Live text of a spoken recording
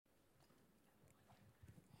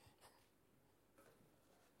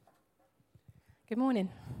Good morning.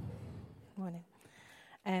 Morning.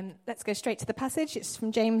 Let's go straight to the passage. It's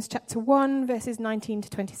from James chapter 1, verses 19 to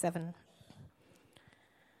 27.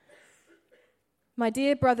 My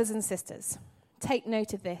dear brothers and sisters, take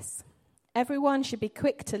note of this. Everyone should be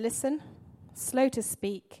quick to listen, slow to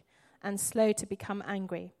speak, and slow to become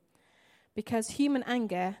angry, because human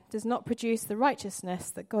anger does not produce the righteousness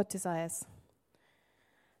that God desires.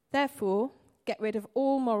 Therefore, get rid of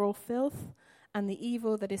all moral filth and the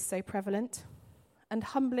evil that is so prevalent, and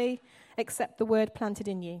humbly accept the word planted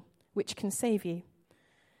in you, which can save you.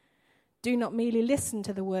 Do not merely listen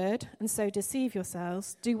to the word and so deceive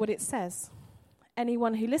yourselves. Do what it says.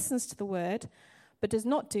 Anyone who listens to the word but does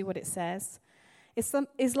not do what it says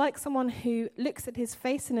is like someone who looks at his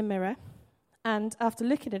face in a mirror and, after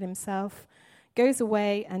looking at himself, goes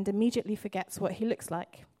away and immediately forgets what he looks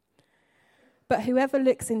like. But whoever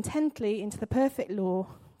looks intently into the perfect law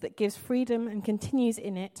that gives freedom and continues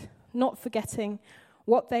in it, not forgetting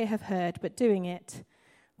what they have heard, but doing it,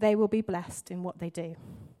 they will be blessed in what they do.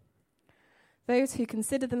 Those who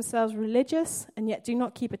consider themselves religious and yet do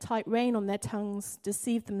not keep a tight rein on their tongues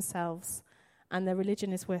deceive themselves, and their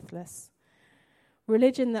religion is worthless.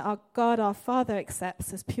 Religion that our God, our Father,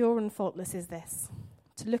 accepts as pure and faultless is this: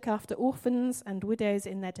 to look after orphans and widows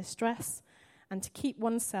in their distress, and to keep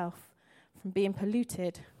oneself from being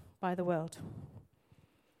polluted by the world.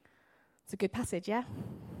 It's a good passage, yeah?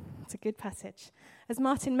 It's a good passage. As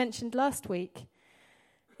Martin mentioned last week,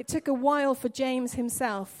 it took a while for James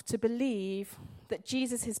himself to believe that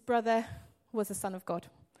Jesus, his brother, was the Son of God.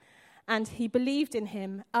 And he believed in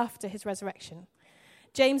him after his resurrection.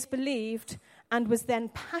 James believed and was then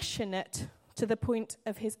passionate to the point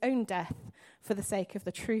of his own death for the sake of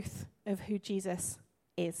the truth of who Jesus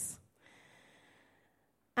is.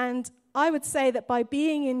 And I would say that by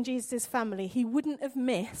being in Jesus' family, he wouldn't have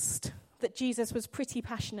missed that Jesus was pretty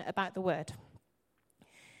passionate about the word.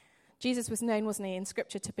 Jesus was known, wasn't he, in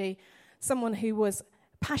Scripture to be someone who was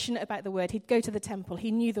passionate about the word. He'd go to the temple.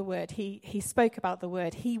 He knew the word. He spoke about the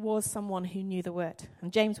word. He was someone who knew the word.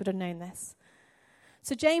 And James would have known this.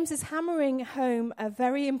 So James is hammering home a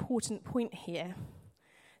very important point here.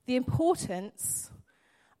 The importance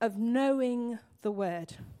of knowing the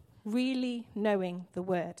word, really knowing the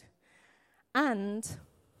word, and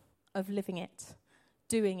of living it,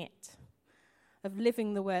 doing it, of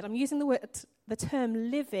living the word. I'm using the term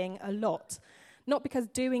living a lot, not because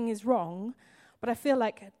doing is wrong, but I feel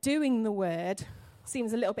like doing the word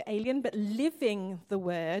seems a little bit alien, but living the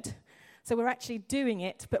word, so we're actually doing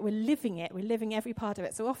it, but we're living it. We're living every part of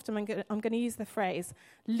it. So often I'm going to use the phrase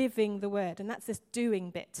living the word, and that's this doing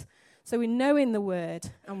bit. So we're knowing the word,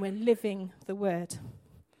 and we're living the word.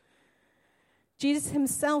 Jesus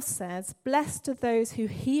himself says, blessed are those who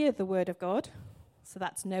hear the word of God, so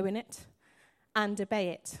that's knowing it, and obey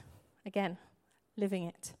it. Again, living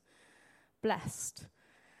it. Blessed.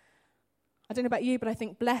 I don't know about you, but I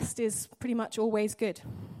think blessed is pretty much always good.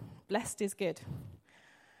 Blessed is good.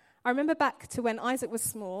 I remember back to when Isaac was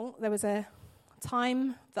small, there was a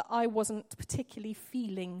time that I wasn't particularly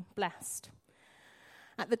feeling blessed.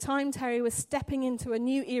 At the time, Terry was stepping into a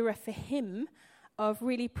new era for him of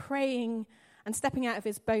really praying and stepping out of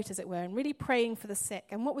his boat, as it were, and really praying for the sick.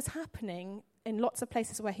 And what was happening in lots of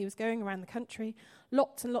places where he was going around the country,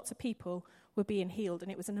 lots and lots of people were being healed,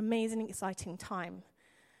 and it was an amazing, exciting time.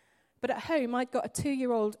 But at home, I'd got a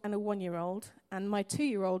 2-year-old and a 1-year-old, and my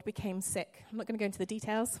 2-year-old became sick. I'm not going to go into the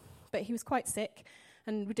details, but he was quite sick,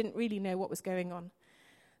 and we didn't really know what was going on.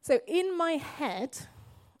 So in my head,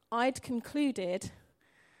 I'd concluded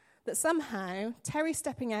that somehow Terry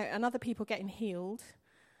stepping out and other people getting healed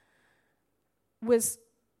was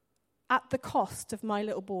at the cost of my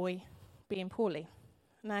little boy being poorly.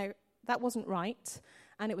 Now, that wasn't right,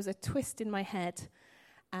 and it was a twist in my head,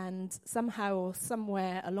 and somehow or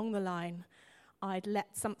somewhere along the line, I'd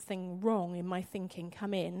let something wrong in my thinking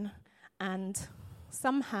come in and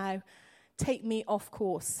somehow take me off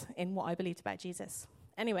course in what I believed about Jesus.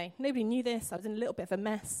 Anyway, nobody knew this. I was in a little bit of a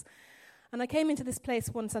mess, and I came into this place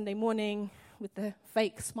one Sunday morning with the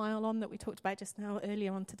fake smile on that we talked about just now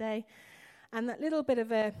earlier on today, and that little bit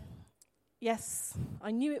of a, yes,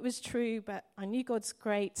 I knew it was true, but I knew God's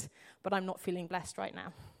great, but I'm not feeling blessed right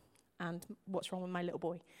now. And what's wrong with my little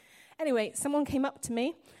boy? Anyway, someone came up to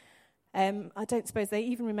me. I don't suppose they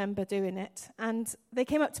even remember doing it. And they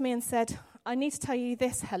came up to me and said, I need to tell you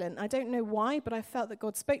this, Helen. I don't know why, but I felt that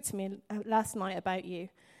God spoke to me last night about you.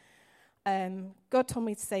 God told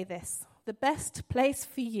me to say this. The best place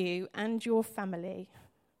for you and your family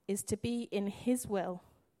is to be in his will,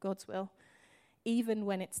 God's will, even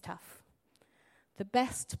when it's tough. The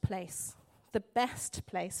best place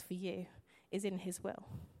for you is in his will.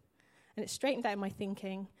 And it straightened out my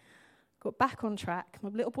thinking, got back on track. My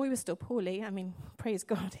little boy was still poorly. I mean, praise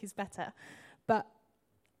God, he's better. But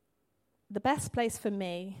the best place for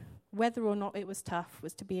me, whether or not it was tough,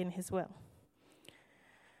 was to be in his will.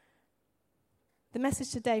 The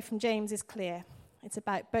message today from James is clear. It's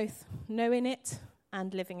about both knowing it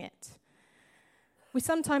and living it. We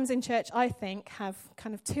sometimes in church, I think, have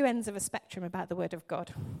kind of two ends of a spectrum about the Word of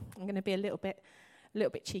God. I'm going to be a little bit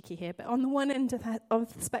cheeky here, but on the one end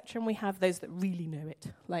of the spectrum, we have those that really know it,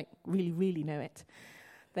 like really, really know it.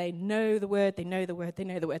 They know the Word, they know the Word, they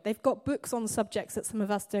know the Word. They've got books on subjects that some of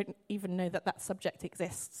us don't even know that subject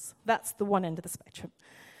exists. That's the one end of the spectrum.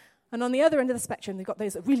 And on the other end of the spectrum, they've got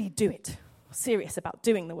those that really do it, serious about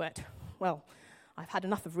doing the Word. Well, I've had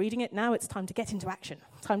enough of reading it, now it's time to get into action,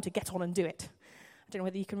 time to get on and do it. I don't know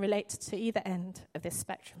whether you can relate to either end of this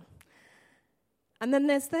spectrum. And then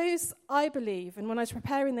there's those, I believe, and when I was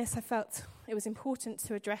preparing this, I felt it was important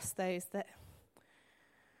to address those that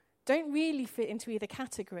don't really fit into either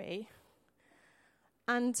category.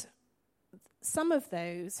 And some of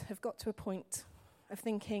those have got to a point of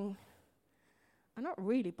thinking, I'm not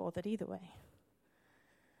really bothered either way.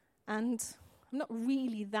 And I'm not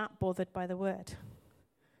really that bothered by the Word.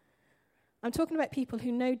 I'm talking about people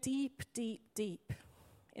who know deep, deep, deep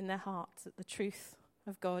in their hearts that the truth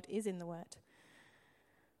of God is in the Word.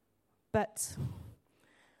 But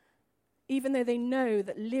even though they know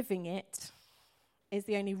that living it is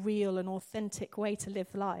the only real and authentic way to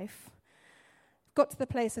live life, got to the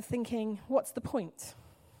place of thinking, what's the point?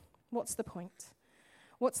 What's the point?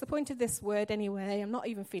 What's the point of this Word anyway? I'm not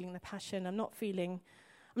even feeling the passion. I'm not feeling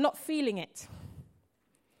it.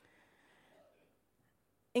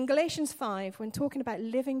 In Galatians 5, when talking about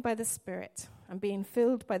living by the Spirit and being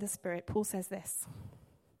filled by the Spirit, Paul says this: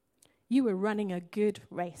 you are running a good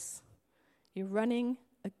race. You're running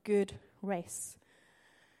a good race.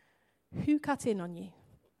 Who cut in on you?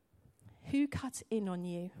 Who cut in on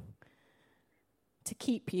you to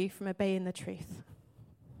keep you from obeying the truth?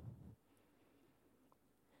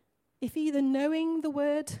 If either knowing the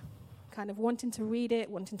Word, kind of wanting to read it,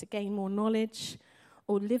 wanting to gain more knowledge,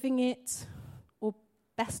 or living it, or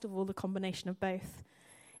best of all, the combination of both,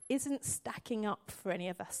 isn't stacking up for any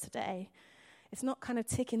of us today, it's not kind of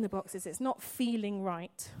ticking the boxes, it's not feeling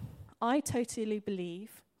right, I totally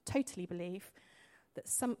believe that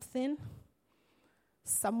something,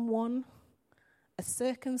 someone, a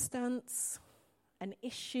circumstance, an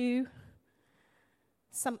issue,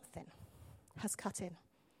 something has cut in.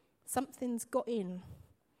 Something's got in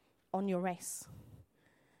on your race.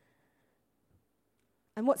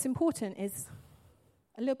 And what's important is,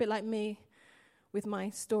 a little bit like me with my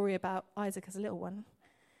story about Isaac as a little one,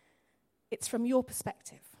 it's from your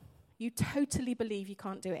perspective. You totally believe you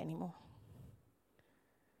can't do it anymore.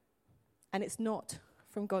 And it's not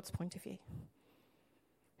from God's point of view.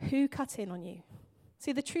 Who cut in on you?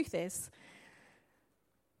 See, the truth is,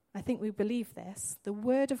 I think we believe this, the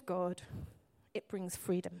Word of God, it brings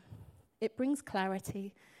freedom. It brings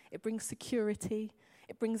clarity. It brings security.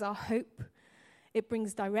 It brings our hope. It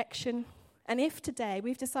brings direction. And if today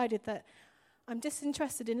we've decided that I'm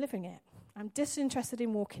disinterested in living it, I'm disinterested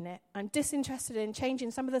in walking it, I'm disinterested in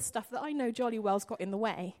changing some of the stuff that I know jolly well's got in the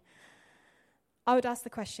way, I would ask the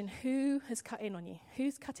question, who has cut in on you?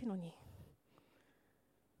 Who's cut in on you?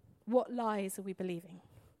 What lies are we believing?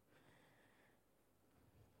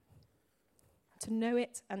 To know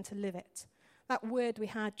it and to live it. That word we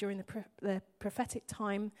had during the prophetic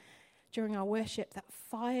time, during our worship, that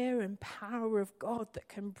fire and power of God that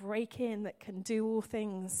can break in, that can do all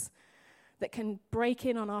things, that can break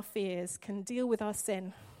in on our fears, can deal with our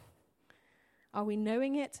sin. Are we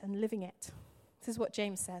knowing it and living it? This is what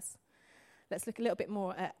James says. Let's look a little bit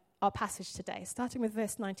more at our passage today, starting with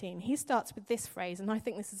verse 19. He starts with this phrase, and I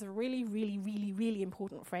think this is a really, really, really, really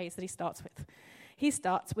important phrase that he starts with. He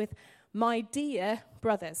starts with, my dear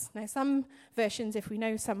brothers. Now, some versions, if we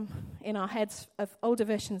know some in our heads of older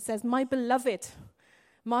versions, says, my beloved,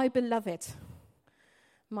 my beloved.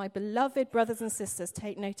 My beloved brothers and sisters,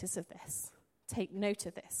 take notice of this. Take note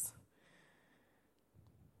of this.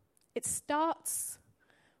 It starts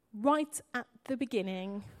right at the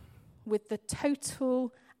beginning with the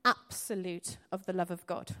total absolute of the love of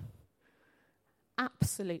God.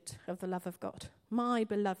 Absolute of the love of God. My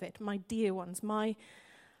beloved, my dear ones, my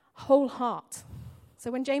whole heart. So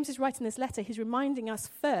when James is writing this letter, he's reminding us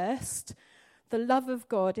first, the love of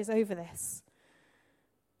God is over this.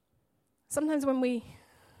 Sometimes when we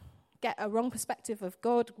get a wrong perspective of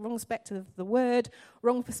God, wrong perspective of the Word,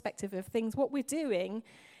 wrong perspective of things, what we're doing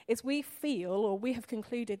is we feel, or we have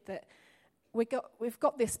concluded that we've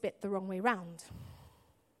got this bit the wrong way round.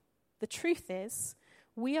 The truth is,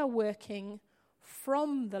 We are working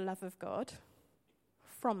from the love of God,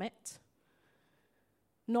 from it,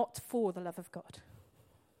 not for the love of God.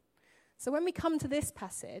 So when we come to this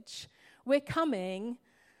passage, we're coming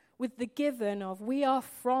with the given of we are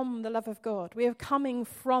from the love of God. We are coming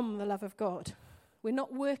from the love of God. We're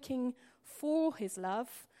not working for his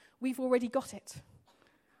love. We've already got it.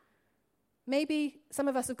 Maybe some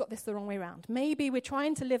of us have got this the wrong way around. Maybe we're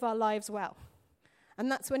trying to live our lives well.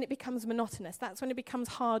 And that's when it becomes monotonous. That's when it becomes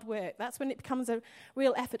hard work. That's when it becomes a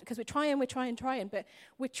real effort because we're trying. But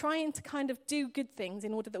we're trying to kind of do good things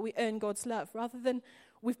in order that we earn God's love rather than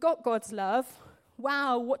we've got God's love.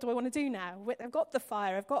 Wow, what do I want to do now? I've got the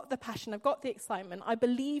fire. I've got the passion. I've got the excitement. I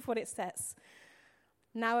believe what it says.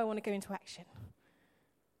 Now I want to go into action.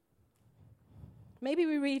 Maybe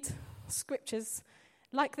we read scriptures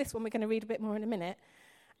like this one we're going to read a bit more in a minute,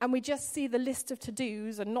 and we just see the list of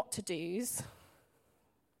to-dos and not to-dos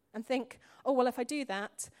and think, oh, well, if I do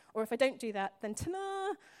that, or if I don't do that, then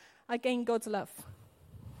ta-da, I gain God's love.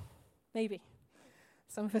 Maybe.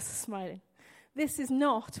 Some of us are smiling. This is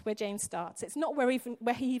not where James starts. It's not where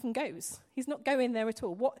he even goes. He's not going there at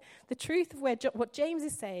all. The truth of what James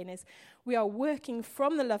is saying is we are working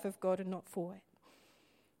from the love of God and not for it.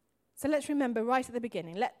 So let's remember right at the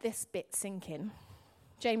beginning, let this bit sink in.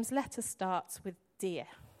 James' letter starts with dear,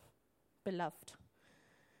 beloved.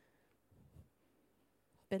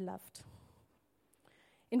 Beloved.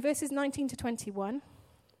 In verses 19 to 21,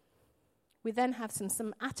 we then have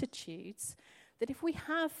some attitudes that if we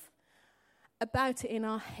have about it in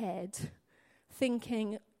our head,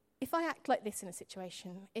 thinking, if I act like this in a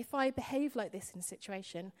situation, if I behave like this in a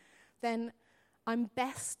situation, then I'm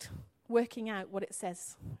best working out what it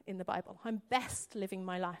says in the Bible. I'm best living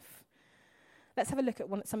my life. Let's have a look at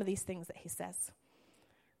some of these things that he says.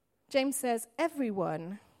 James says,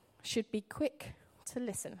 everyone should be quick to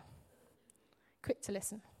listen. Quick to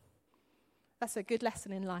listen. That's a good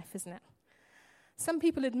lesson in life, isn't it? Some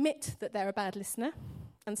people admit that they're a bad listener,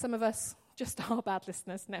 and some of us just are bad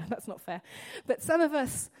listeners. No, that's not fair. But some of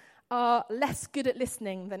us are less good at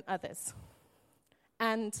listening than others.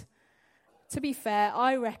 And to be fair,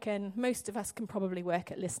 I reckon most of us can probably work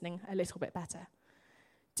at listening a little bit better.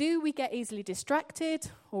 Do we get easily distracted,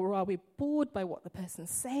 or are we bored by what the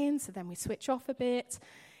person's saying, so then we switch off a bit?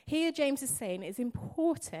 Here James is saying it's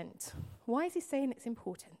important. Why is he saying it's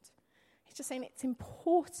important? He's just saying it's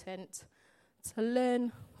important to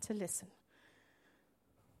learn to listen.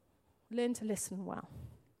 Learn to listen well.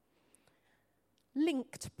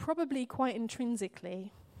 Linked, probably quite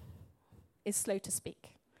intrinsically, is slow to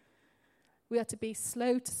speak. We are to be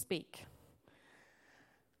slow to speak.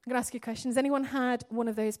 I'm going to ask you a question. Has anyone had one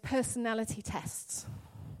of those personality tests?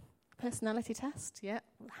 Personality test? Yeah,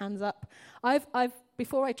 hands up.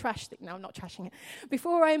 Before I trash it, no, I'm not trashing it.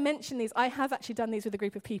 Before I mention these, I have actually done these with a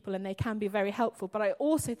group of people, and they can be very helpful, but I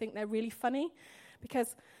also think they're really funny,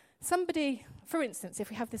 because somebody, for instance, if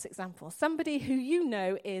we have this example, somebody who you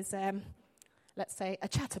know is, let's say, a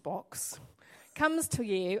chatterbox, comes to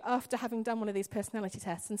you after having done one of these personality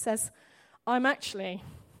tests and says, I'm actually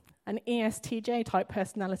an ESTJ type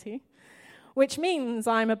personality, which means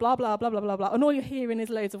I'm a blah, blah, blah, blah, blah, blah. And all you're hearing is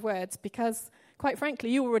loads of words because, quite frankly,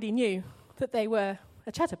 you already knew that they were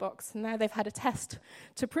a chatterbox. And now they've had a test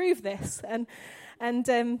to prove this. And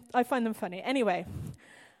I find them funny. Anyway,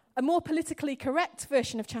 a more politically correct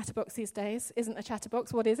version of chatterbox these days isn't a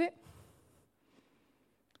chatterbox. What is it?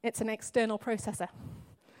 It's an external processor.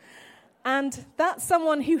 And that's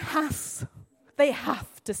someone who they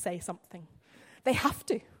have to say something. They have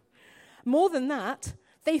to. More than that,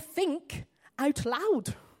 they think out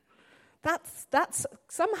loud. That's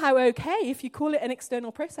somehow okay if you call it an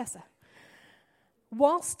external processor.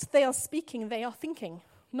 Whilst they are speaking, they are thinking,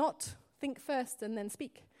 not think first and then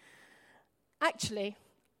speak. Actually,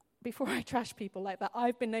 before I trash people like that,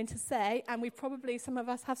 I've been known to say, and some of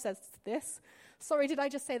us have said this, sorry, did I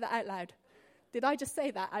just say that out loud? Did I just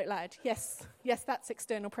say that out loud? Yes, that's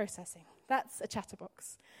external processing. That's a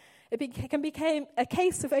chatterbox. It can become a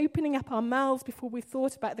case of opening up our mouths before we've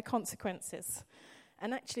thought about the consequences.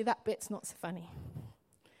 And actually, that bit's not so funny.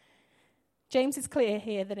 James is clear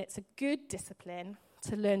here that it's a good discipline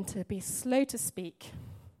to learn to be slow to speak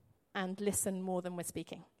and listen more than we're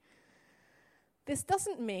speaking. This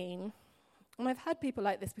doesn't mean, and I've had people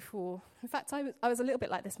like this before, in fact, I was a little bit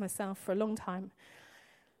like this myself for a long time,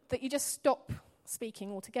 that you just stop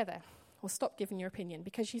speaking altogether or stop giving your opinion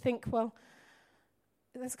because you think, well,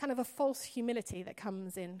 there's kind of a false humility that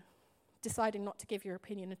comes in deciding not to give your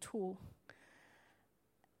opinion at all.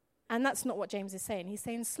 And that's not what James is saying. He's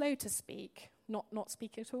saying slow to speak, not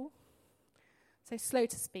speak at all. So slow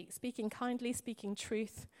to speak, speaking kindly, speaking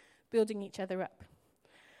truth, building each other up.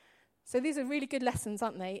 So these are really good lessons,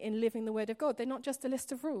 aren't they, in living the word of God. They're not just a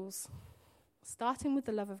list of rules. Starting with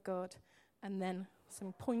the love of God, and then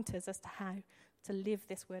some pointers as to how to live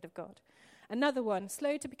this word of God. Another one,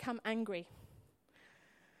 slow to become angry.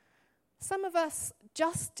 Some of us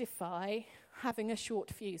justify having a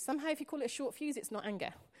short fuse. Somehow if you call it a short fuse, it's not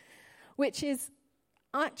anger, which is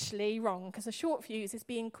actually wrong, because a short fuse is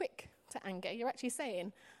being quick to anger. You're actually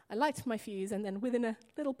saying, I light my fuse, and then within a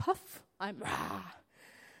little puff, I'm rah.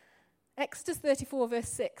 Exodus 34 verse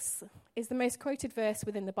 6 is the most quoted verse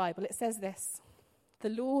within the Bible. It says this: the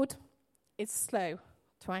Lord is slow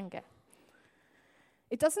to anger.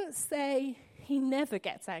 It doesn't say he never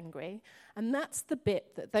gets angry, and that's the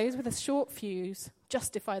bit that those with a short fuse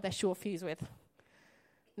justify their short fuse with.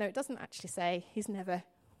 No, it doesn't actually say he's never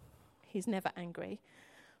angry.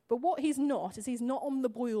 But what he's not is he's not on the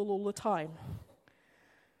boil all the time.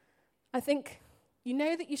 I think you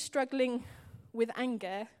know that you're struggling with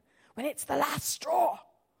anger when it's the last straw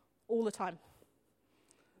all the time.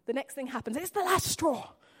 The next thing happens, it's the last straw.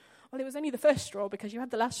 Well, it was only the first straw because you had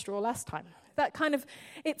the last straw last time. That kind of,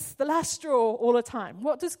 it's the last straw all the time.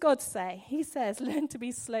 What does God say? He says, learn to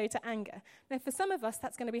be slow to anger. Now, for some of us,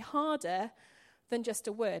 that's going to be harder than just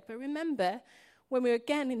a word. But remember, when we were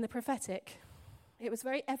again in the prophetic, it was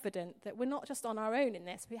very evident that we're not just on our own in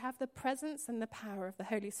this. We have the presence and the power of the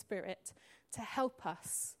Holy Spirit to help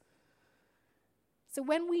us. So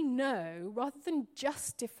when we know, rather than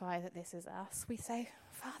justify that this is us, we say,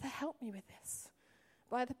 Father, help me with this.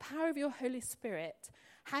 By the power of your Holy Spirit,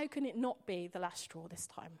 how can it not be the last straw this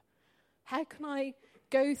time? How can I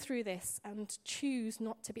go through this and choose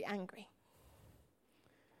not to be angry?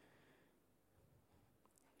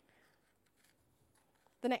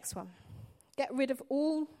 The next one. Get rid of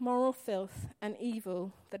all moral filth and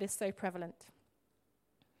evil that is so prevalent.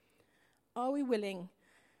 Are we willing?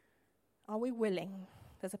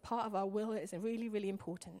 There's a part of our will that is really, really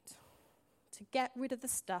important. To get rid of the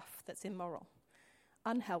stuff that's immoral,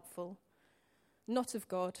 unhelpful, not of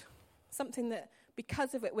God, something that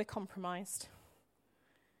because of it we're compromised.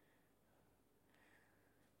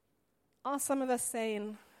 Are some of us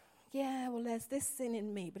saying, yeah, well, there's this sin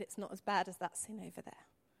in me, but it's not as bad as that sin over there.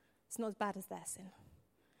 It's not as bad as their sin.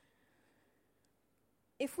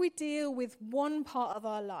 If we deal with one part of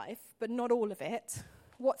our life, but not all of it,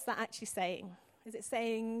 what's that actually saying? Is it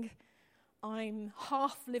saying, I'm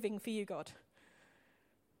half living for you, God?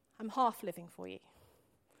 I'm half living for you.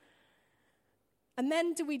 And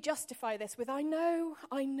then do we justify this with, I know,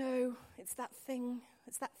 it's that thing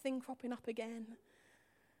cropping up again.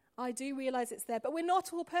 I do realize it's there, but we're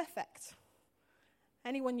not all perfect.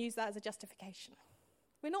 Anyone use that as a justification?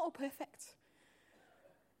 We're not all perfect.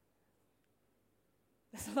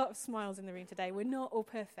 There's a lot of smiles in the room today. We're not all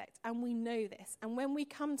perfect, and we know this. And when we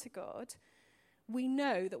come to God, we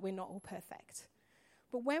know that we're not all perfect.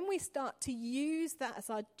 But when we start to use that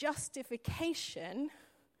as our justification,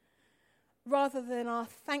 rather than our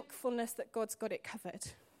thankfulness that God's got it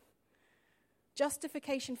covered,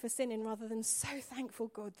 justification for sinning rather than so thankful,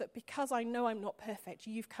 God, that because I know I'm not perfect,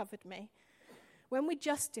 you've covered me. When we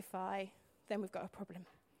justify, then we've got a problem.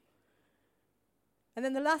 And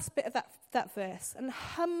then the last bit of that verse, and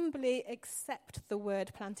humbly accept the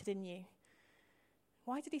word planted in you.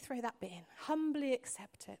 Why did he throw that bit in? Humbly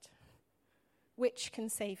accept it, which can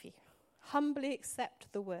save you. Humbly accept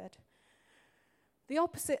the word. The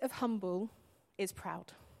opposite of humble is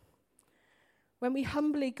proud. When we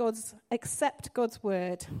humbly accept God's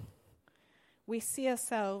word, we see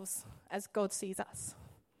ourselves as God sees us,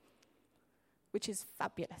 which is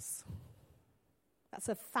fabulous. That's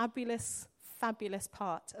a fabulous, fabulous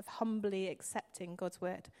part of humbly accepting God's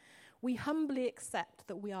word. We humbly accept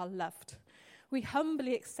that we are loved. We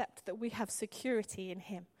humbly accept that we have security in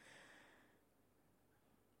him.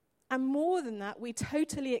 And more than that, we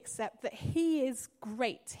totally accept that he is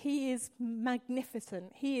great. He is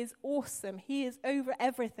magnificent. He is awesome. He is over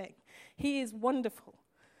everything. He is wonderful.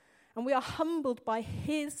 And we are humbled by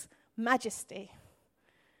his majesty.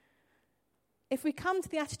 If we come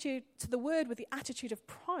to the word with the attitude of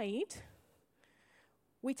pride,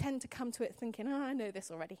 we tend to come to it thinking, I know this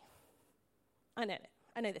already. I know it.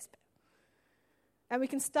 I know this bit. And we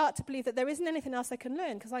can start to believe that there isn't anything else I can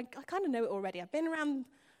learn because I kind of know it already. I've been around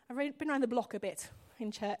the block a bit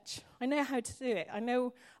in church. I know how to do it. I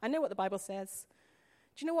know what the Bible says.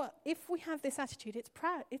 Do you know what? If we have this attitude, it's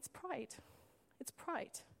pride. It's pride. It's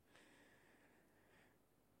pride.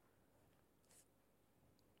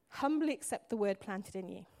 Humbly accept the word planted in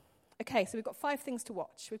you. Okay, so we've got 5 things to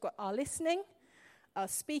watch. We've got our listening, our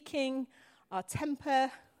speaking, our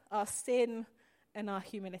temper, our sin, and our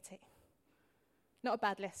humility. Not a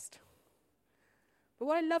bad list. But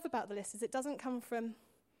what I love about the list is it doesn't come from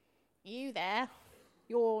you there,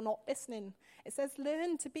 you're not listening. It says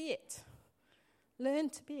learn to be it. Learn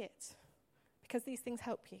to be it. Because these things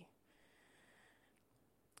help you.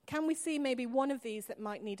 Can we see maybe one of these that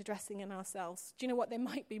might need addressing in ourselves? Do you know what? There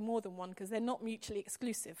might be more than one because they're not mutually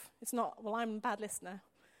exclusive. It's not, well, I'm a bad listener,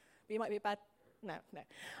 but you might be a bad... No.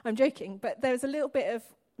 I'm joking. But there's a little bit of,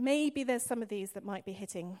 maybe there's some of these that might be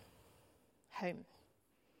hitting home.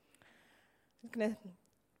 I'm going to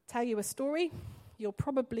tell you a story. You'll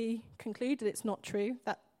probably conclude that it's not true.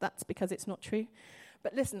 That's because it's not true.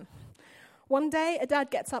 But listen, one day a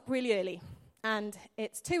dad gets up really early. And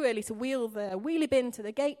it's too early to wheel the wheelie bin to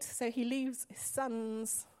the gate, so he leaves his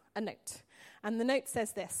sons a note. And the note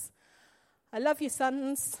says this: I love you,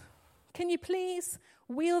 sons. Can you please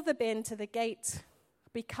wheel the bin to the gate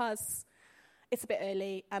because it's a bit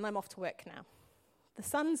early and I'm off to work now. The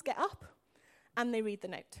sons get up and they read the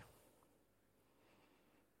note.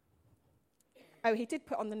 Oh, he did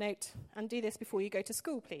put on the note, and do this before you go to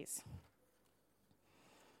school, please.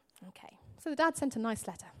 Okay, so the dad sent a nice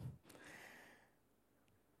letter.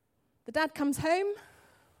 The dad comes home,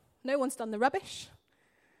 no one's done the rubbish,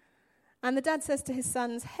 and the dad says to his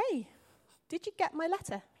sons, hey, did you get my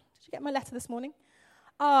letter? Did you get my letter this morning?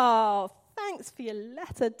 Oh, thanks for your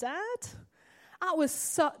letter, Dad. That was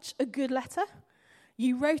such a good letter.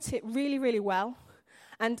 You wrote it really, really well.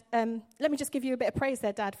 And let me just give you a bit of praise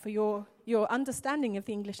there, Dad, for your understanding of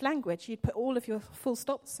the English language. You'd put all of your full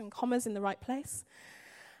stops and commas in the right place.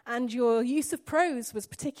 And your use of prose was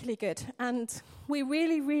particularly good. And we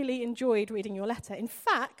really, really enjoyed reading your letter. In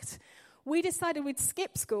fact, we decided we'd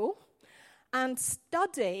skip school and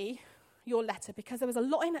study your letter because there was a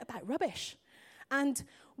lot in it about rubbish. And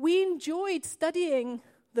we enjoyed studying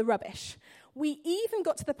the rubbish. We even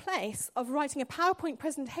got to the place of writing a PowerPoint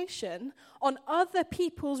presentation on other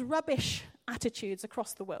people's rubbish attitudes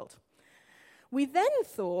across the world. We then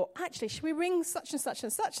thought, actually, should we ring such and such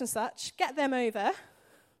and such and such, get them over,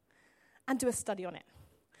 and do a study on it?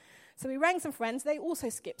 So we rang some friends. They also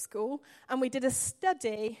skipped school, and we did a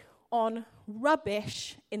study on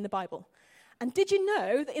rubbish in the Bible. And did you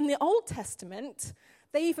know that in the Old Testament,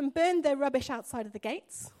 they even burned their rubbish outside of the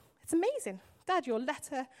gates? It's amazing. Dad, your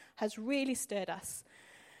letter has really stirred us.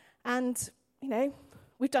 And,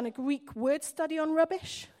 we've done a Greek word study on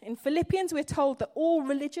rubbish. In Philippians, we're told that all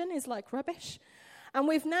religion is like rubbish. And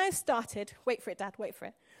we've now started, wait for it, Dad, wait for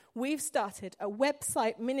it. We've started a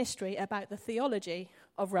website ministry about the theology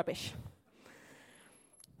of rubbish.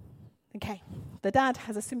 Okay, the dad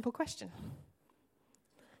has a simple question.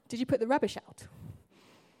 Did you put the rubbish out?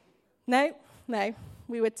 No.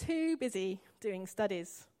 We were too busy doing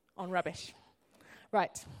studies on rubbish.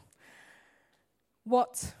 Right.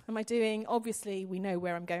 What am I doing? Obviously, we know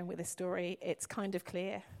where I'm going with this story. It's kind of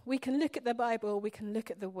clear. We can look at the Bible, we can look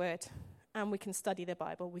at the Word, and we can study the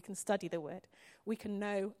Bible, we can study the Word. We can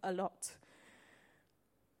know a lot.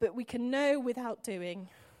 But we can know without doing,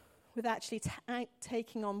 without actually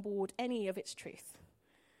taking on board any of its truth.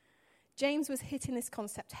 James was hitting this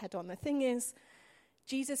concept head on. The thing is,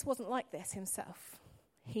 Jesus wasn't like this himself.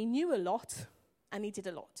 He knew a lot, and he did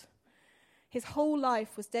a lot. His whole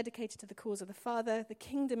life was dedicated to the cause of the Father. The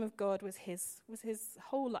kingdom of God was his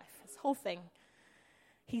whole life, his whole thing.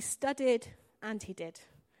 He studied, and he did.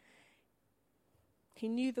 He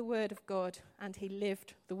knew the Word of God, and he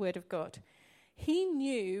lived the Word of God. He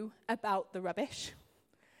knew about the rubbish.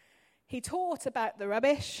 He taught about the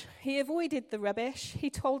rubbish. He avoided the rubbish. He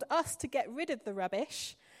told us to get rid of the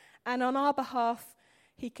rubbish. And on our behalf,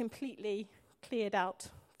 he completely cleared out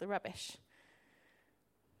the rubbish.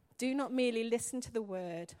 Do not merely listen to the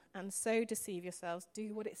word and so deceive yourselves.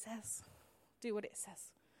 Do what it says. Do what it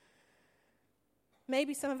says.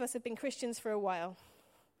 Maybe some of us have been Christians for a while.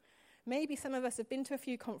 Maybe some of us have been to a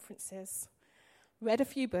few conferences, read a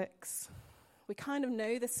few books. We kind of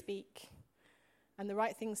know the speak and the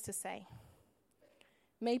right things to say.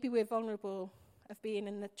 Maybe we're vulnerable of being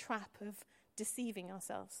in the trap of deceiving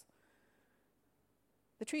ourselves.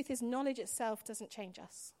 The truth is, knowledge itself doesn't change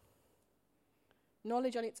us.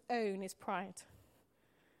 Knowledge on its own is pride.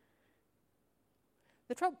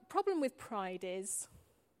 The problem with pride is,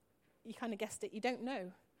 you kind of guessed it, you don't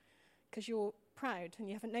know because you're proud and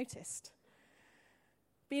you haven't noticed.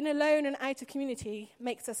 Being alone and out of community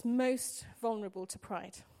makes us most vulnerable to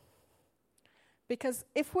pride. Because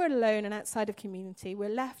if we're alone and outside of community, we're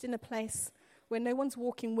left in a place where no one's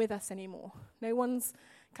walking with us anymore. No one's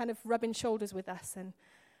kind of rubbing shoulders with us and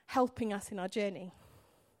helping us in our journey.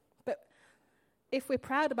 But if we're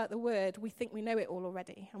proud about the word, we think we know it all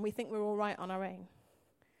already, and we think we're all right on our own.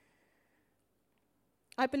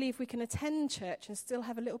 I believe we can attend church and still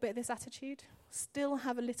have a little bit of this attitude, still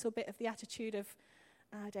have a little bit of the attitude of,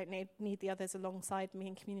 I don't need the others alongside me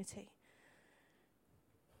in community.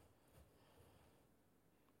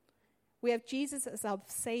 We have Jesus as our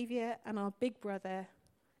Saviour and our big brother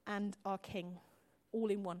and our King,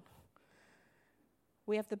 all in one.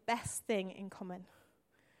 We have the best thing in common.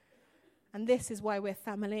 And this is why we're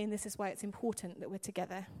family, and this is why it's important that we're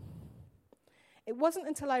together. It wasn't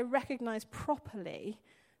until I recognized properly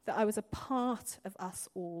that I was a part of us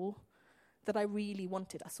all that I really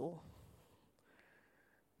wanted us all.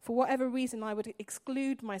 For whatever reason, I would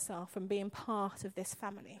exclude myself from being part of this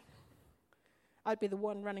family. I'd be the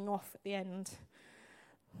one running off at the end,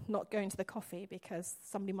 not going to the coffee because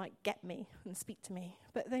somebody might get me and speak to me.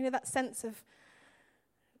 But that sense of,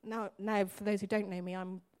 now for those who don't know me,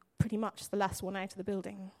 I'm pretty much the last one out of the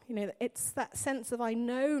building. It's that sense of I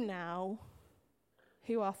know now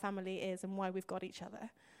who our family is and why we've got each other.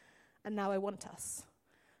 And now I want us.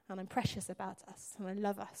 And I'm precious about us. And I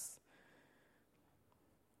love us.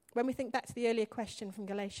 When we think back to the earlier question from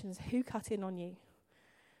Galatians, who cut in on you?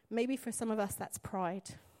 Maybe for some of us that's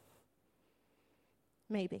pride.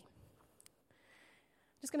 Maybe.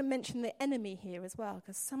 I'm just going to mention the enemy here as well,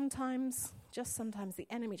 because sometimes the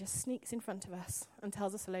enemy just sneaks in front of us and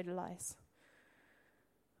tells us a load of lies.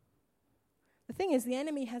 The thing is, the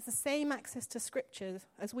enemy has the same access to Scripture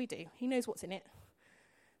as we do. He knows what's in it.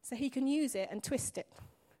 So he can use it and twist it.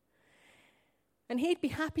 And he'd be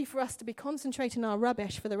happy for us to be concentrating on our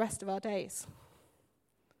rubbish for the rest of our days.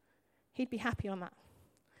 He'd be happy on that.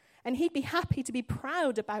 And he'd be happy to be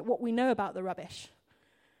proud about what we know about the rubbish.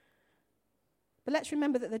 But let's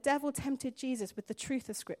remember that the devil tempted Jesus with the truth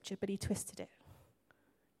of Scripture, but he twisted it.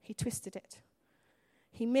 He twisted it.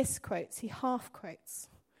 He misquotes. He half-quotes.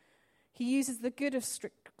 He uses the good of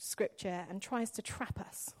Scripture and tries to trap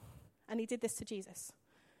us. And he did this to Jesus.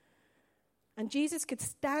 And Jesus could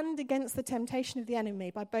stand against the temptation of the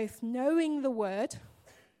enemy by both knowing the word,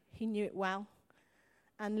 he knew it well,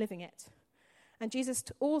 and living it. And Jesus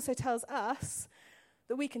also tells us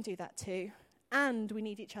that we can do that too, and we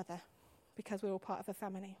need each other because we're all part of a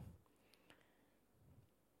family.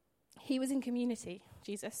 He was in community,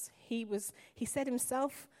 Jesus. He said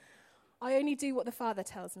himself, I only do what the Father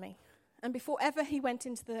tells me. And before ever he went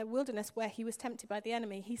into the wilderness where he was tempted by the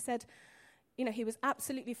enemy, he said, he was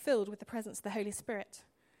absolutely filled with the presence of the Holy Spirit.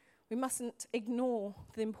 We mustn't ignore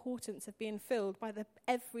the importance of being filled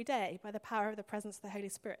every day by the power of the presence of the Holy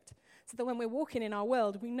Spirit. So that when we're walking in our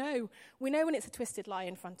world, we know when it's a twisted lie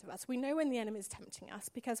in front of us. We know when the enemy is tempting us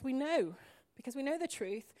because we know the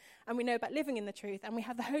truth and we know about living in the truth, and we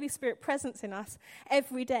have the Holy Spirit presence in us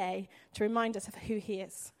every day to remind us of who he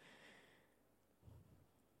is.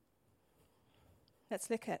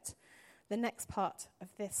 Let's look at the next part of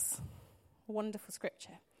this wonderful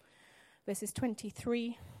scripture. Verses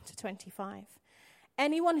 23 to 25.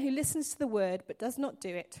 Anyone who listens to the word but does not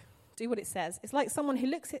do what it says, is like someone who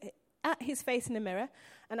looks at his face in the mirror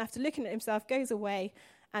and after looking at himself goes away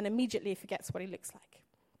and immediately forgets what he looks like.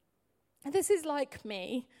 And this is like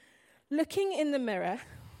me looking in the mirror,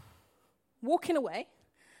 walking away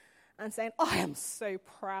and saying, I am so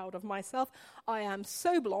proud of myself. I am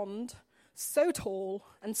so blonde, so tall,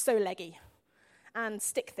 and so leggy. And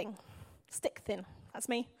stick thin. That's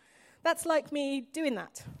me. That's like me doing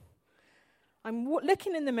that. I'm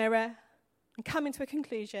looking in the mirror and coming to a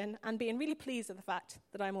conclusion and being really pleased with the fact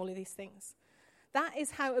that I'm all of these things. That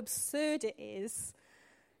is how absurd it is,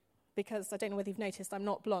 because I don't know whether you've noticed, I'm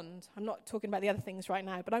not blonde. I'm not talking about the other things right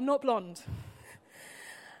now, but I'm not blonde.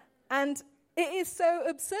 And it is so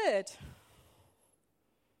absurd.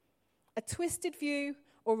 A twisted view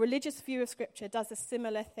or religious view of Scripture does a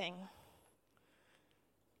similar thing.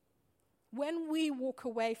 When we walk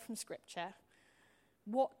away from Scripture,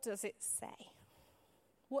 what does it say?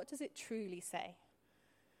 What does it truly say?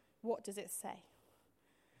 What does it say?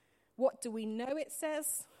 What do we know it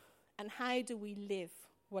says? And how do we live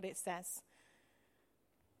what it says?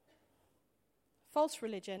 False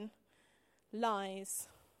religion, lies,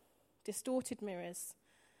 distorted mirrors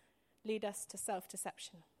lead us to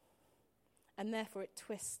self-deception. And therefore it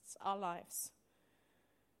twists our lives.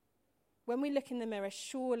 When we look in the mirror,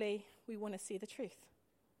 surely we want to see the truth.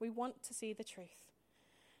 We want to see the truth.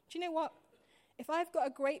 Do you know what? If I've got a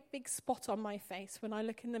great big spot on my face when I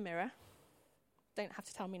look in the mirror, don't have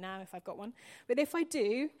to tell me now if I've got one, but if I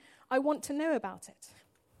do, I want to know about it.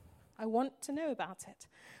 I want to know about it.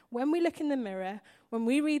 When we look in the mirror, when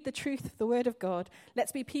we read the truth of the Word of God,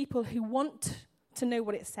 let's be people who want to know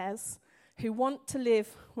what it says, who want to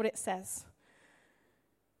live what it says.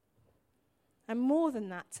 And more than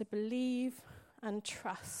that, to believe and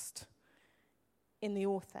trust in the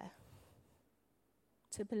author,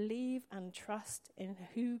 to believe and trust in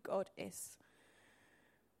who God is.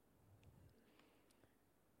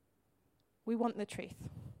 We want the truth.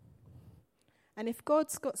 And if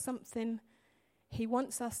God's got something he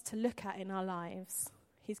wants us to look at in our lives,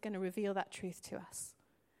 he's going to reveal that truth to us.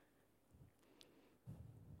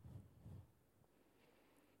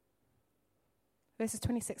 Verses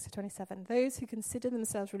 26 to 27. Those who consider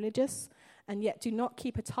themselves religious and yet do not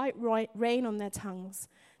keep a tight rein on their tongues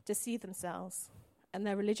deceive themselves, and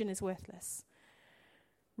their religion is worthless.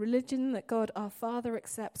 Religion that God our Father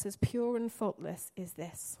accepts as pure and faultless is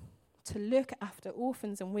this: to look after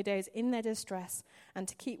orphans and widows in their distress and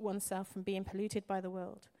to keep oneself from being polluted by the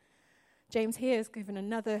world. James here has given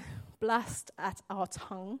another blast at our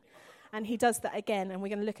tongue, and he does that again, and we're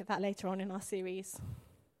going to look at that later on in our series.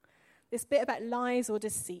 This bit about lies or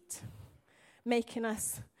deceit, making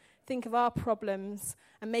us think of our problems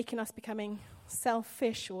and making us becoming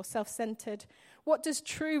selfish or self-centered. What does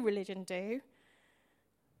true religion do?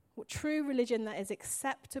 What true religion that is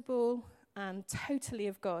acceptable and totally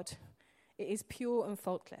of God, it is pure and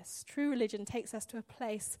faultless. True religion takes us to a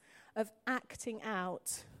place of acting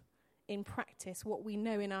out in practice what we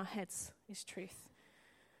know in our heads is truth.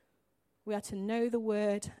 We are to know the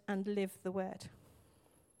word and live the word.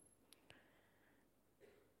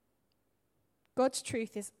 God's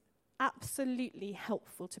truth is absolutely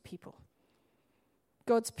helpful to people.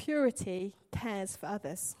 God's purity cares for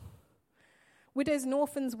others. Widows and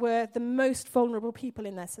orphans were the most vulnerable people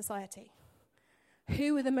in their society.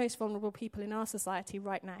 Who are the most vulnerable people in our society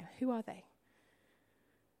right now? Who are they?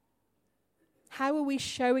 How are we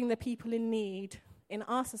showing the people in need in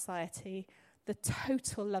our society the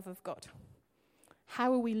total love of God?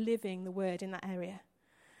 How are we living the word in that area?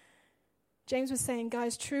 James was saying,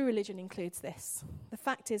 guys, true religion includes this. The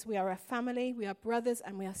fact is we are a family, we are brothers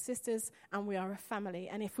and we are sisters, and we are a family.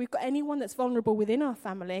 And if we've got anyone that's vulnerable within our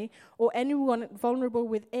family or anyone vulnerable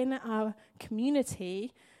within our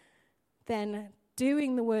community, then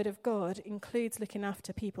doing the word of God includes looking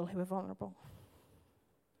after people who are vulnerable.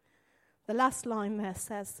 The last line there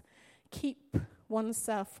says, keep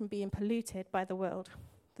oneself from being polluted by the world.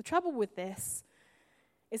 The trouble with this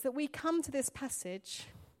is that we come to this passage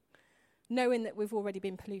knowing that we've already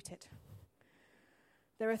been polluted.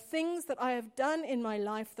 There are things that I have done in my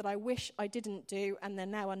life that I wish I didn't do, and they're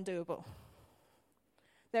now undoable.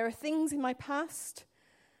 There are things in my past,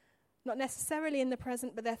 not necessarily in the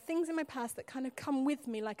present, but there are things in my past that kind of come with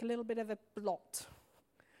me like a little bit of a blot,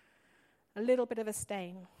 a little bit of a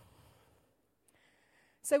stain.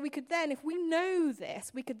 So we could then, if we know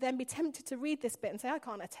this, we could then be tempted to read this bit and say, I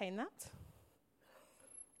can't attain that.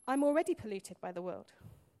 I'm already polluted by the world.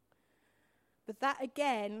 But that,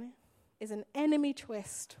 again, is an enemy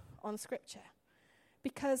twist on Scripture,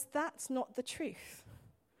 because that's not the truth.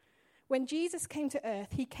 When Jesus came to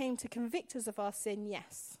earth, he came to convict us of our sin,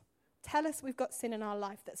 yes. Tell us we've got sin in our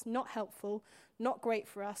life that's not helpful, not great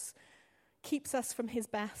for us, keeps us from his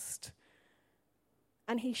best.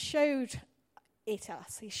 And he showed it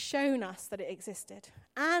us. He's shown us that it existed.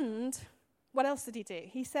 And what else did he do?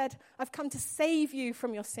 He said, I've come to save you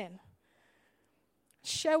from your sin.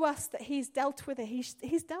 Show us that he's dealt with it.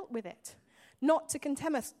 He's dealt with it. Not to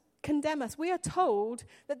condemn us. We are told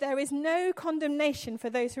that there is no condemnation for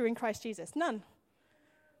those who are in Christ Jesus. None.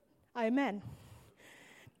 Amen.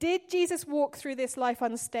 Did Jesus walk through this life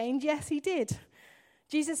unstained? Yes, he did.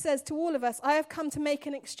 Jesus says to all of us, I have come to make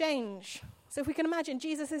an exchange. So if we can imagine,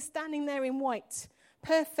 Jesus is standing there in white,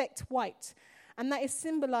 perfect white, and that is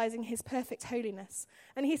symbolizing his perfect holiness.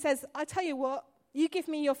 And he says, I tell you what, you give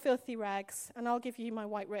me your filthy rags, and I'll give you my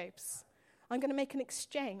white robes. I'm going to make an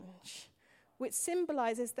exchange, which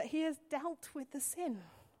symbolizes that he has dealt with the sin.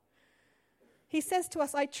 He says to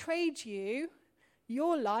us, I trade you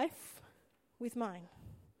your life with mine.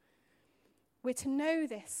 We're to know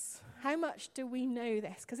this. How much do we know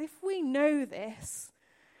this? Because if we know this,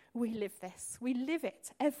 we live this. We live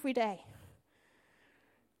it every day.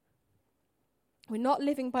 We're not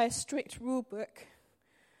living by a strict rule book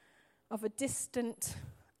of a distant,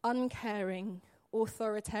 uncaring,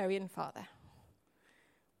 authoritarian father.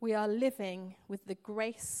 We are living with the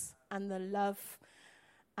grace and the love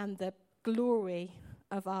and the glory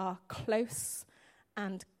of our close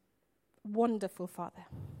and wonderful Father.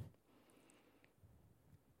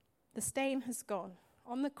 The stain has gone.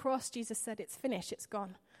 On the cross, Jesus said, it's finished, it's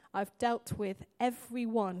gone. I've dealt with every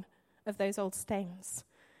one of those old stains.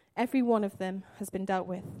 Every one of them has been dealt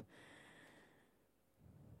with.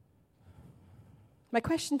 My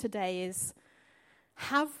question today is,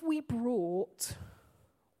 have we brought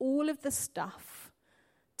all of the stuff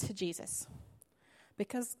to Jesus?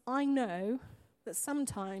 Because I know that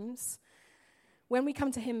sometimes when we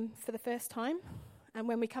come to him for the first time and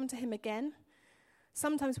when we come to him again,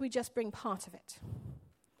 sometimes we just bring part of it.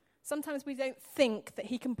 Sometimes we don't think that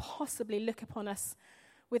he can possibly look upon us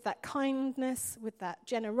with that kindness, with that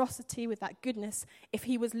generosity, with that goodness, if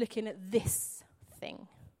he was looking at this thing.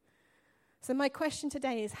 So my question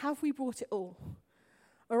today is, have we brought it all?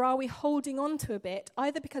 Or are we holding on to a bit,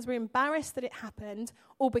 either because we're embarrassed that it happened,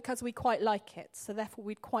 or because we quite like it, so therefore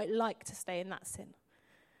we'd quite like to stay in that sin?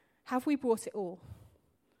 Have we brought it all?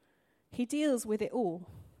 He deals with it all,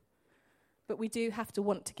 but we do have to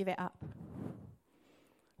want to give it up.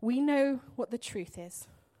 We know what the truth is.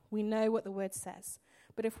 We know what the word says.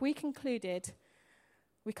 But if we concluded,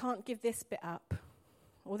 we can't give this bit up,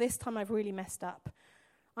 or this time I've really messed up,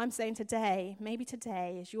 I'm saying today, maybe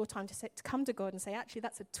today is your time to come to God and say, actually,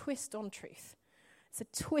 that's a twist on truth. It's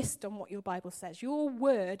a twist on what your Bible says. Your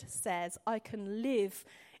word says I can live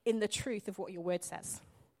in the truth of what your word says.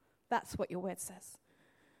 That's what your word says.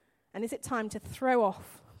 And is it time to throw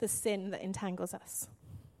off the sin that entangles us?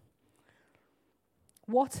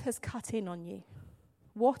 What has cut in on you?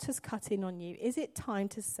 What has cut in on you? Is it time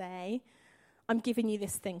to say, I'm giving you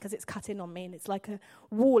this thing because it's cut in on me and it's like a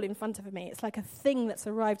wall in front of me. It's like a thing that's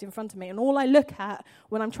arrived in front of me. And all I look at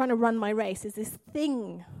when I'm trying to run my race is this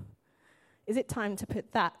thing. Is it time to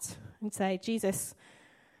put that and say, Jesus,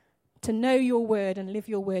 to know your word and live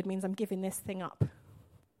your word means I'm giving this thing up.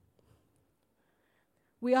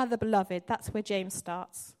 We are the beloved. That's where James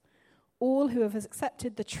starts. All who have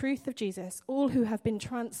accepted the truth of Jesus, all who have been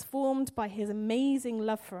transformed by his amazing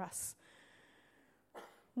love for us.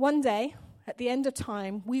 One day, at the end of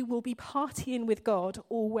time, we will be partying with God,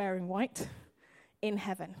 all wearing white, in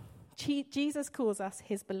heaven. Jesus calls us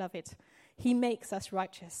his beloved. He makes us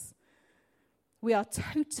righteous. We are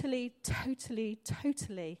totally, totally,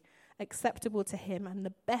 totally acceptable to him, and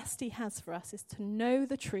the best he has for us is to know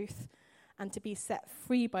the truth and to be set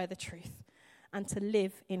free by the truth and to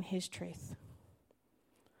live in his truth.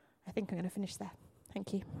 I think I'm going to finish there.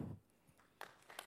 Thank you.